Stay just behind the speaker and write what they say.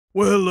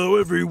Well, hello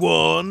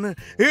everyone,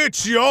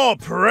 it's your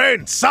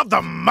Prince of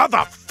the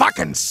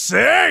motherfucking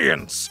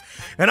Saiyans!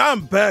 And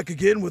I'm back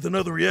again with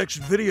another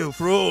reaction video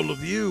for all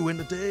of you, and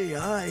today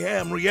I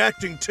am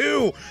reacting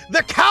to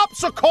the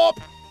Capsule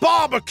Corp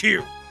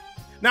BBQ.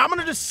 Now I'm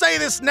gonna just say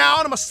this now,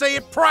 and I'm gonna say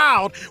it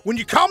proud. When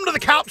you come to the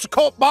Capsule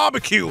Corp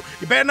BBQ,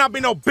 you better not be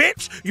no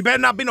bitch, you better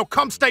not be no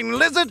cum-stained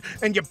lizard,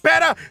 and you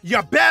better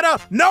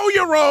know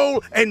your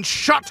role and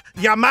shut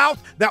your mouth.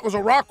 That was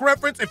a rock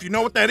reference. If you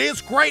know what that is,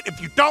 great.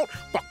 If you don't,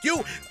 fuck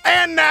you.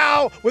 And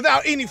now,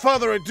 without any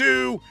further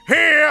ado,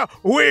 here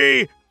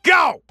we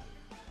go!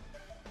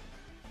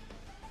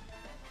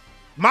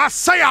 My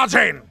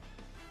Saiyajin!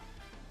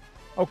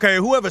 Okay,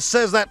 whoever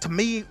says that to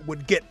me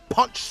would get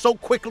punched so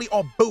quickly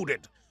or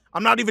booted.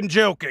 I'm not even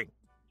joking.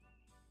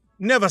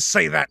 Never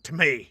say that to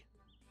me.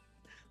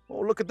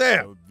 Oh, look at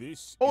that.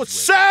 Oh,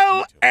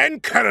 Cell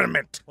and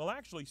Kermit. Well,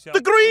 actually, Cell,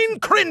 the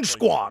Green Cringe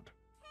Squad.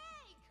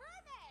 Hey,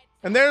 Kermit!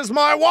 And there's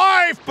my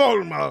wife,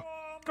 Bulma.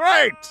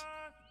 Great.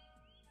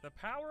 The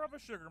power of a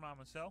sugar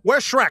mama, Cell.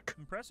 Where's Shrek?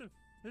 Impressive,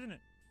 isn't it?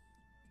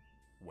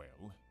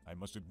 Well, I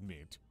must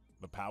admit,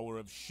 the power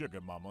of sugar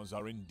mamas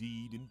are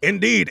indeed...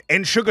 Indeed,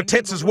 and sugar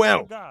tits as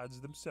well. Gods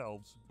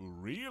themselves.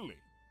 Really?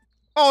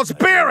 Oh, it's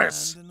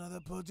Beerus! And another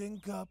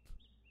pudding cup.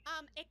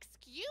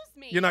 Excuse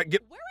me. You're not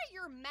get. Where are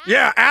your manners?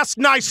 Yeah, ask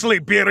nicely,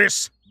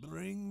 Beerus.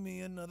 Bring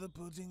me another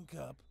pudding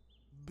cup,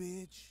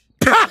 bitch.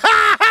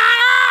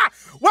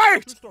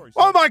 Wait!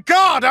 Oh my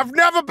God! I've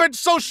never been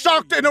so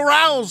shocked and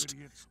aroused.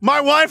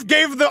 My wife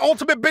gave the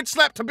ultimate bitch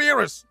slap to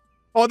Beerus.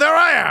 Oh, there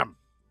I am.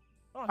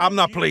 Oh, I'm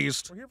not you.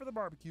 pleased. We're here for the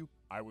barbecue.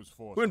 I was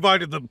forced. Who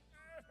invited them?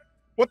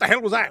 What the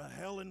hell was that? Who the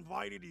hell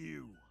invited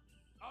you?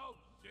 Oh,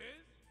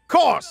 Of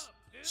course,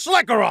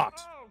 Slickerot.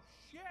 Oh,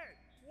 shit.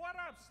 What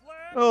up, Sled?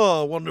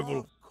 Oh, wonderful.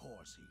 Of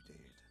course he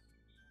did.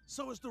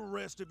 So is the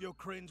rest of your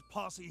cringe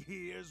posse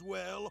here as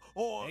well,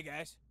 or... Hey,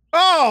 guys.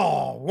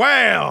 Oh,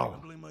 well.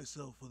 I blame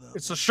myself for that.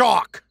 It's a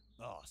shock.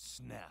 Oh,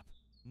 snap.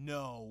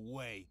 No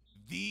way.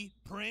 The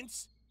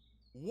prince?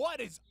 What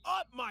is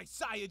up, my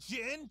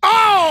Saiyajin?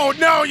 Oh,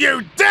 no,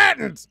 you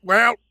didn't.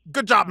 Well,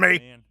 good job, Oh, me.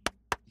 man.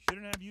 You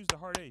shouldn't have used a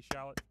hard A,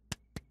 Shallot.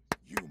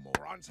 You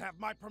morons have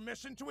my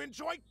permission to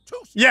enjoy two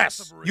slices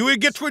Yes, of you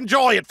would get to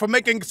enjoy it for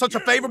making such a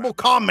You favorable have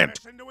my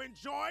comment. permission to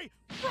enjoy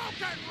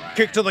broken ribs.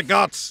 Kick to the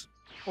guts.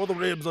 Or the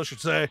ribs, I should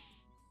say.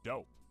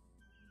 Dope.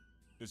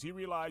 Does he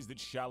realize that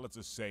Shallot's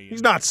a Saiyan?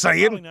 He's not Probably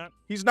saying. not.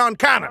 He's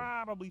non-canon.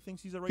 Probably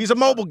thinks he's a He's a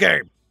mobile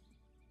game.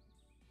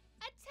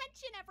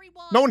 Attention,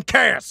 everyone. No one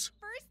cares.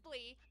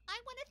 Firstly, I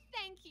want to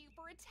thank you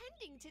for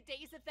attending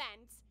today's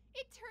event.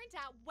 It turned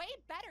out way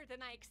better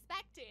than I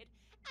expected,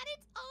 and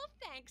it's all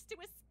thanks to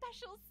a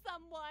special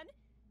someone.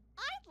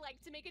 I'd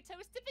like to make a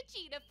toast to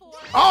Vegeta for.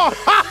 Oh!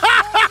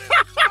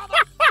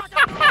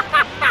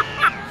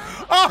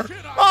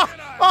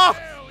 oh!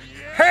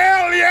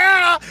 Hell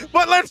yeah!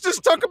 But let's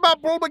just talk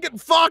about Bulma getting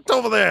fucked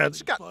over there.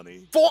 She got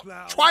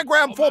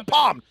trigram 4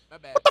 palm.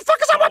 What the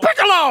fuck is up with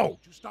Piccolo?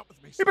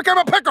 He became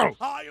a pickle.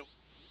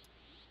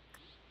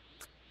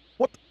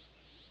 What?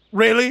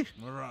 Really?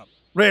 We're up.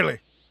 Really?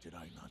 Did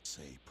I not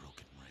say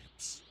broken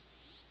ribs?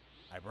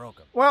 I broke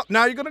them. Well,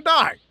 now you're gonna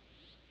die.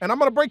 And I'm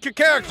gonna break your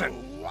character.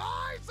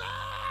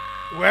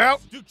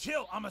 Well, Dude,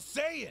 chill. I'm a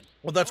Saiyan.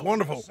 well, that's Oh,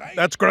 wonderful. Saiyan.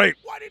 That's great.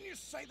 Why didn't you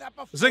say that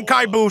before?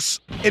 Zenkai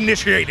boost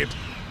initiated.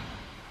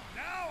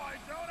 Now I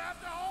don't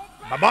have to hold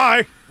back.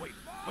 Bye-bye. Wait,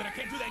 I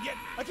can't do that yet.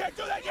 I can't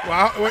do that yet.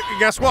 Well, wait,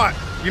 guess what?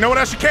 You know what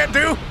else you can't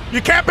do?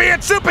 You can't be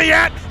in Super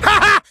yet! Ha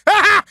ha!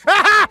 Ha ha!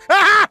 Ha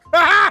ha!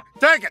 Ha ha!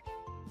 Take it!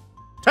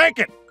 Take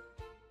it!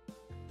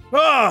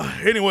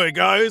 Anyway,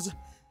 guys.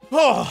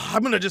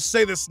 I'm gonna just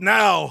say this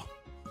now.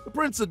 The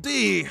Prince of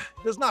D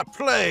does not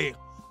play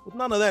with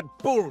none of that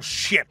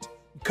bullshit.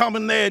 You come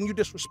in there and you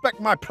disrespect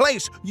my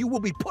place, you will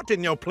be put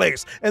in your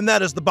place. And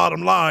that is the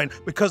bottom line,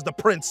 because the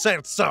prince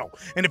said so.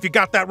 And if you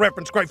got that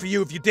reference, great for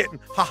you. If you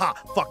didn't, haha,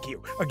 fuck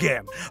you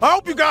again. I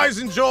hope you guys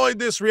enjoyed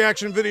this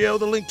reaction video.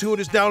 The link to it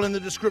is down in the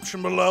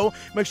description below.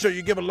 Make sure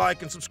you give a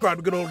like and subscribe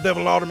to good old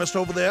Devil Artemis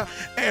over there.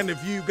 And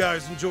if you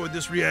guys enjoyed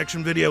this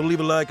reaction video,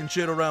 leave a like and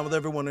share it around with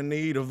everyone in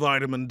need of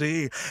vitamin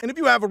D. And if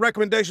you have a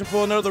recommendation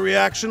for another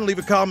reaction, leave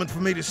a comment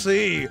for me to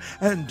see.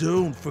 And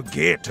don't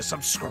forget to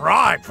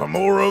subscribe for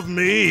more of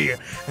me.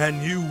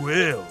 And you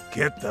will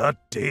get the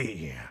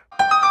D.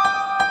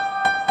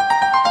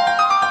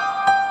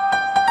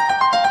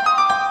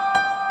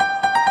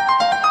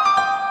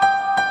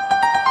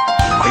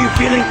 Are you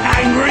feeling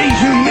angry,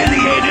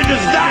 humiliated?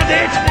 Is that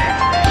it?